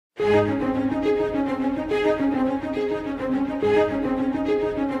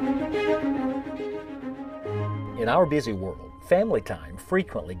In our busy world, family time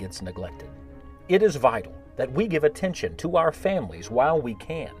frequently gets neglected. It is vital that we give attention to our families while we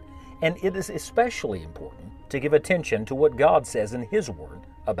can, and it is especially important to give attention to what God says in His Word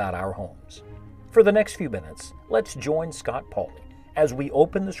about our homes. For the next few minutes, let's join Scott Pauley as we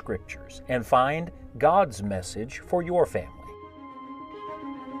open the Scriptures and find God's message for your family.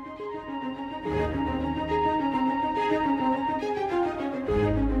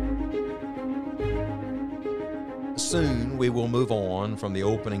 Soon we will move on from the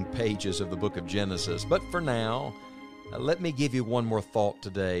opening pages of the book of Genesis, but for now, let me give you one more thought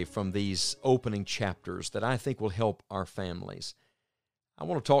today from these opening chapters that I think will help our families. I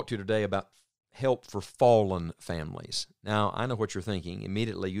want to talk to you today about help for fallen families. Now, I know what you're thinking.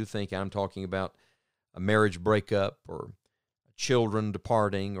 Immediately you think I'm talking about a marriage breakup or children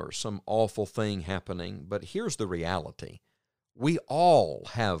departing or some awful thing happening, but here's the reality. We all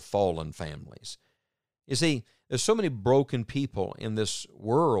have fallen families. You see, there's so many broken people in this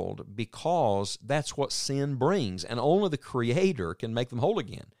world because that's what sin brings, and only the Creator can make them whole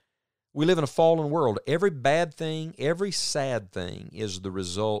again. We live in a fallen world. Every bad thing, every sad thing is the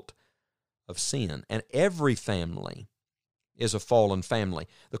result of sin, and every family is a fallen family.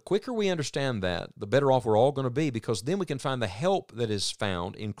 The quicker we understand that, the better off we're all going to be, because then we can find the help that is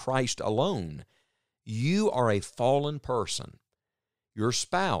found in Christ alone. You are a fallen person. Your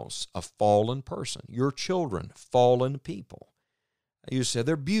spouse, a fallen person. Your children, fallen people. You say,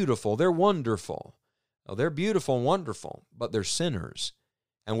 they're beautiful, they're wonderful. Oh, they're beautiful and wonderful, but they're sinners,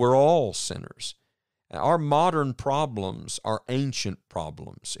 and we're all sinners. Our modern problems are ancient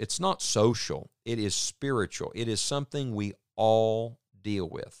problems. It's not social, it is spiritual. It is something we all deal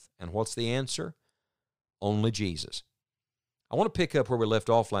with. And what's the answer? Only Jesus. I want to pick up where we left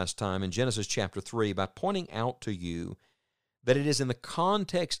off last time in Genesis chapter 3 by pointing out to you that it is in the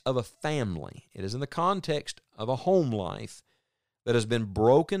context of a family, it is in the context of a home life that has been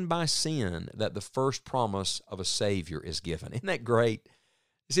broken by sin that the first promise of a Savior is given. Isn't that great?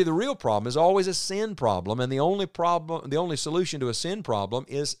 You see, the real problem is always a sin problem, and the only solution to a sin problem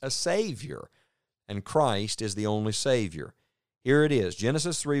is a Savior, and Christ is the only Savior. Here it is,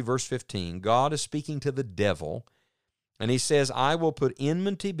 Genesis 3, verse 15. God is speaking to the devil, and he says, I will put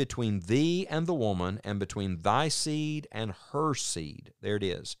enmity between thee and the woman, and between thy seed and her seed. There it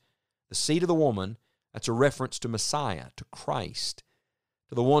is. The seed of the woman, that's a reference to Messiah, to Christ,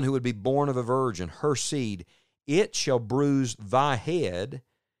 to the one who would be born of a virgin, her seed. It shall bruise thy head,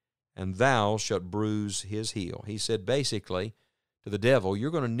 and thou shalt bruise his heel. He said basically to the devil,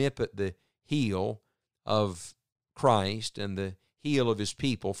 you're going to nip at the heel of Christ and the heel of his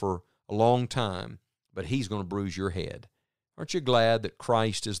people for a long time, but he's going to bruise your head. Aren't you glad that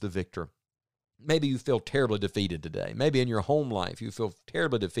Christ is the victor? Maybe you feel terribly defeated today. Maybe in your home life you feel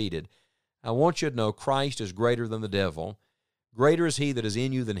terribly defeated. I want you to know Christ is greater than the devil. Greater is he that is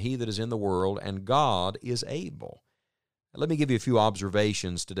in you than he that is in the world, and God is able. Let me give you a few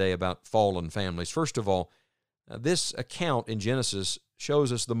observations today about fallen families. First of all, this account in Genesis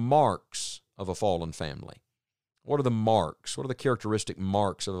shows us the marks of a fallen family. What are the marks? What are the characteristic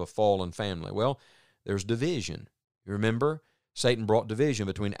marks of a fallen family? Well, there's division. You remember, Satan brought division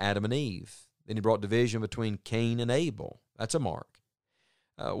between Adam and Eve. Then he brought division between Cain and Abel. That's a mark.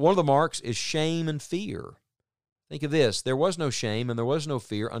 One of the marks is shame and fear. Think of this. There was no shame and there was no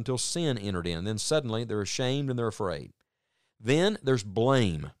fear until sin entered in. Then suddenly they're ashamed and they're afraid. Then there's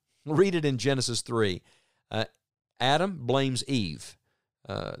blame. Read it in Genesis 3. Adam blames Eve.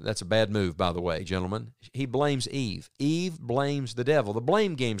 That's a bad move, by the way, gentlemen. He blames Eve. Eve blames the devil. The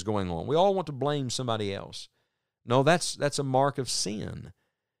blame game's going on. We all want to blame somebody else. No, that's a mark of sin.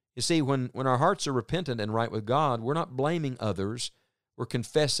 You see, when our hearts are repentant and right with God, we're not blaming others. We're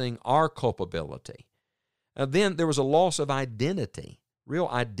confessing our culpability. Then there was a loss of identity, real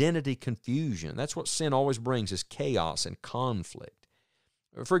identity confusion. That's what sin always brings, is chaos and conflict.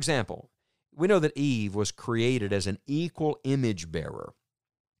 For example, we know that Eve was created as an equal image bearer,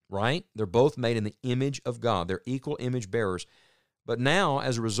 right? They're both made in the image of God. They're equal image bearers. But now,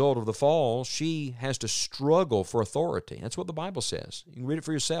 as a result of the fall, she has to struggle for authority. That's what the Bible says. You can read it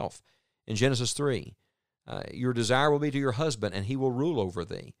for yourself in Genesis 3. Your desire will be to your husband, and he will rule over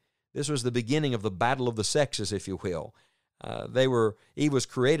thee. This was the beginning of the battle of the sexes, if you will. Eve was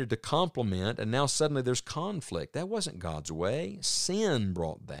created to complement, and now suddenly there's conflict. That wasn't God's way. Sin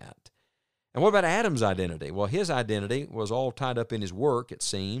brought that. And what about Adam's identity? Well, his identity was all tied up in his work, it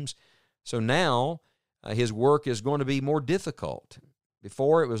seems. So now his work is going to be more difficult.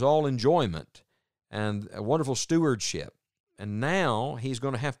 Before, it was all enjoyment and a wonderful stewardship. and now he's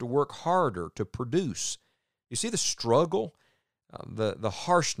going to have to work harder to produce. You see the struggle, the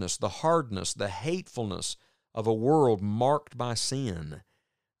harshness, the hardness, the hatefulness of a world marked by sin.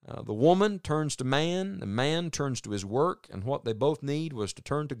 The woman turns to man, the man turns to his work, and what they both need was to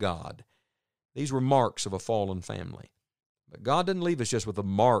turn to God. These were marks of a fallen family. But God didn't leave us just with the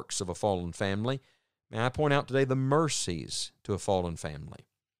marks of a fallen family. May I point out today the mercies to a fallen family.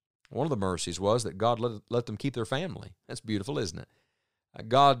 One of the mercies was that God let them keep their family. That's beautiful, isn't it?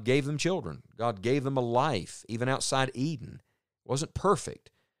 God gave them children. God gave them a life, even outside Eden. It wasn't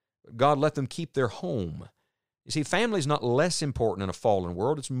perfect, but God let them keep their home. You see, family is not less important in a fallen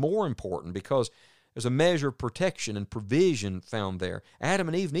world. It's more important because there's a measure of protection and provision found there. Adam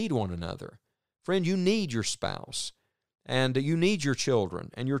and Eve need one another. Friend, you need your spouse, and you need your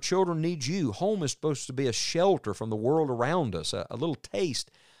children, and your children need you. Home is supposed to be a shelter from the world around us, a little taste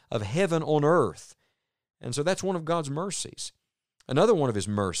of heaven on earth. And so that's one of God's mercies. Another one of His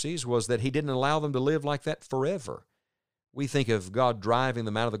mercies was that He didn't allow them to live like that forever. We think of God driving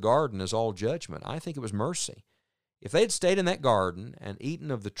them out of the garden as all judgment. I think it was mercy. If they had stayed in that garden and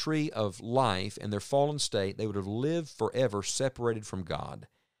eaten of the tree of life in their fallen state, they would have lived forever separated from God.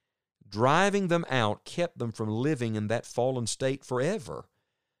 Driving them out kept them from living in that fallen state forever.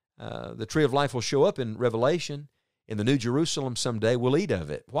 The tree of life will show up in Revelation. In the New Jerusalem someday, we'll eat of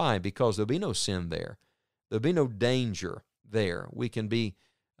it. Why? Because there'll be no sin there. There'll be no danger there. We can be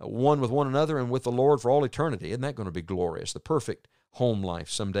one with one another and with the Lord for all eternity. Isn't that going to be glorious? The perfect home life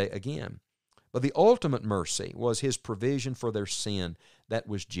someday again. But the ultimate mercy was His provision for their sin. That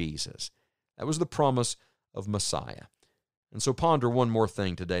was Jesus. That was the promise of Messiah. And so ponder one more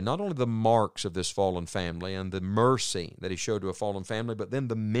thing today. Not only the marks of this fallen family and the mercy that He showed to a fallen family, but then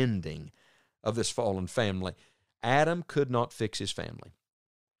the mending of this fallen family. Adam could not fix his family.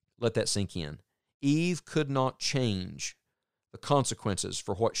 Let that sink in. Eve could not change the consequences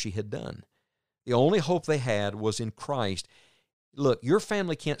for what she had done. The only hope they had was in Christ. Look, your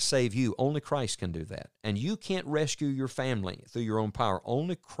family can't save you. Only Christ can do that. And you can't rescue your family through your own power.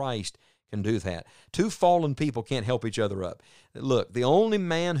 Only Christ can do that. Two fallen people can't help each other up. Look, the only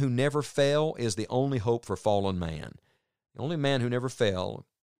man who never fell is the only hope for fallen man. The only man who never fell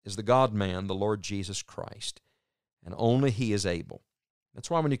is the God-man, the Lord Jesus Christ. And only He is able.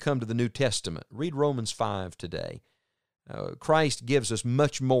 That's why when you come to the New Testament, read Romans 5 today. Christ gives us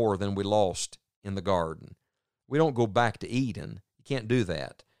much more than we lost in the garden. We don't go back to Eden. You can't do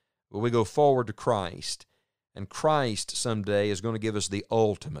that. But we go forward to Christ. And Christ someday is going to give us the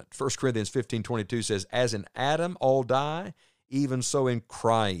ultimate. 1 Corinthians 15:22 says, "As in Adam all die, even so in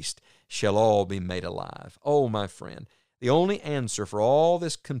Christ shall all be made alive." Oh, my friend, the only answer for all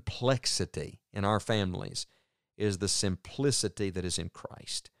this complexity in our families is the simplicity that is in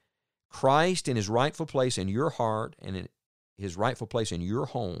Christ. Christ in His rightful place in your heart and in His rightful place in your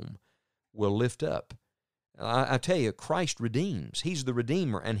home will lift up. I tell you, Christ redeems. He's the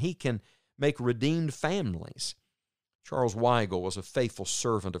Redeemer, and He can make redeemed families. Charles Weigel was a faithful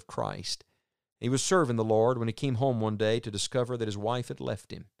servant of Christ. He was serving the Lord when he came home one day to discover that his wife had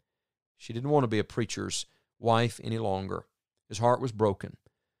left him. She didn't want to be a preacher's wife any longer. His heart was broken.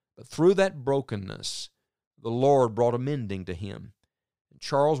 But through that brokenness, the Lord brought a mending to him. And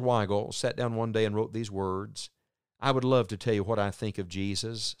Charles Weigel sat down one day and wrote these words, "I would love to tell you what I think of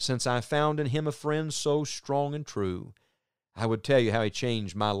Jesus, since I found in Him a friend so strong and true. I would tell you how He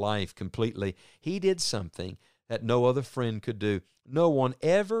changed my life completely. He did something that no other friend could do. No one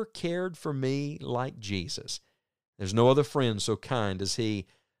ever cared for me like Jesus. There's no other friend so kind as He.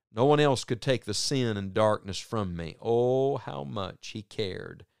 No one else could take the sin and darkness from me. Oh, how much He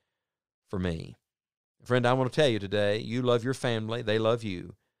cared for me." Friend, I want to tell you today, you love your family, they love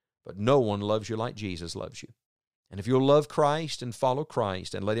you, but no one loves you like Jesus loves you. And if you'll love Christ and follow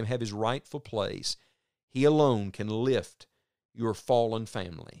Christ and let Him have His rightful place, He alone can lift your fallen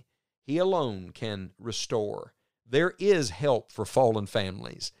family. He alone can restore. There is help for fallen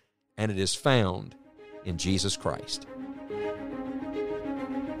families, and it is found in Jesus Christ.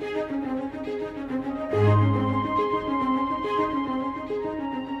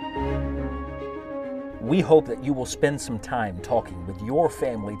 We hope that you will spend some time talking with your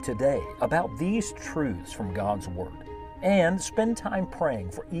family today about these truths from God's Word, and spend time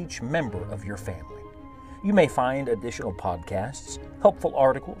praying for each member of your family. You may find additional podcasts, helpful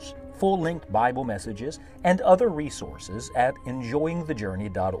articles, full-length Bible messages, and other resources at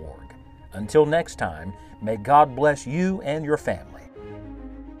enjoyingthejourney.org. Until next time, may God bless you and your family.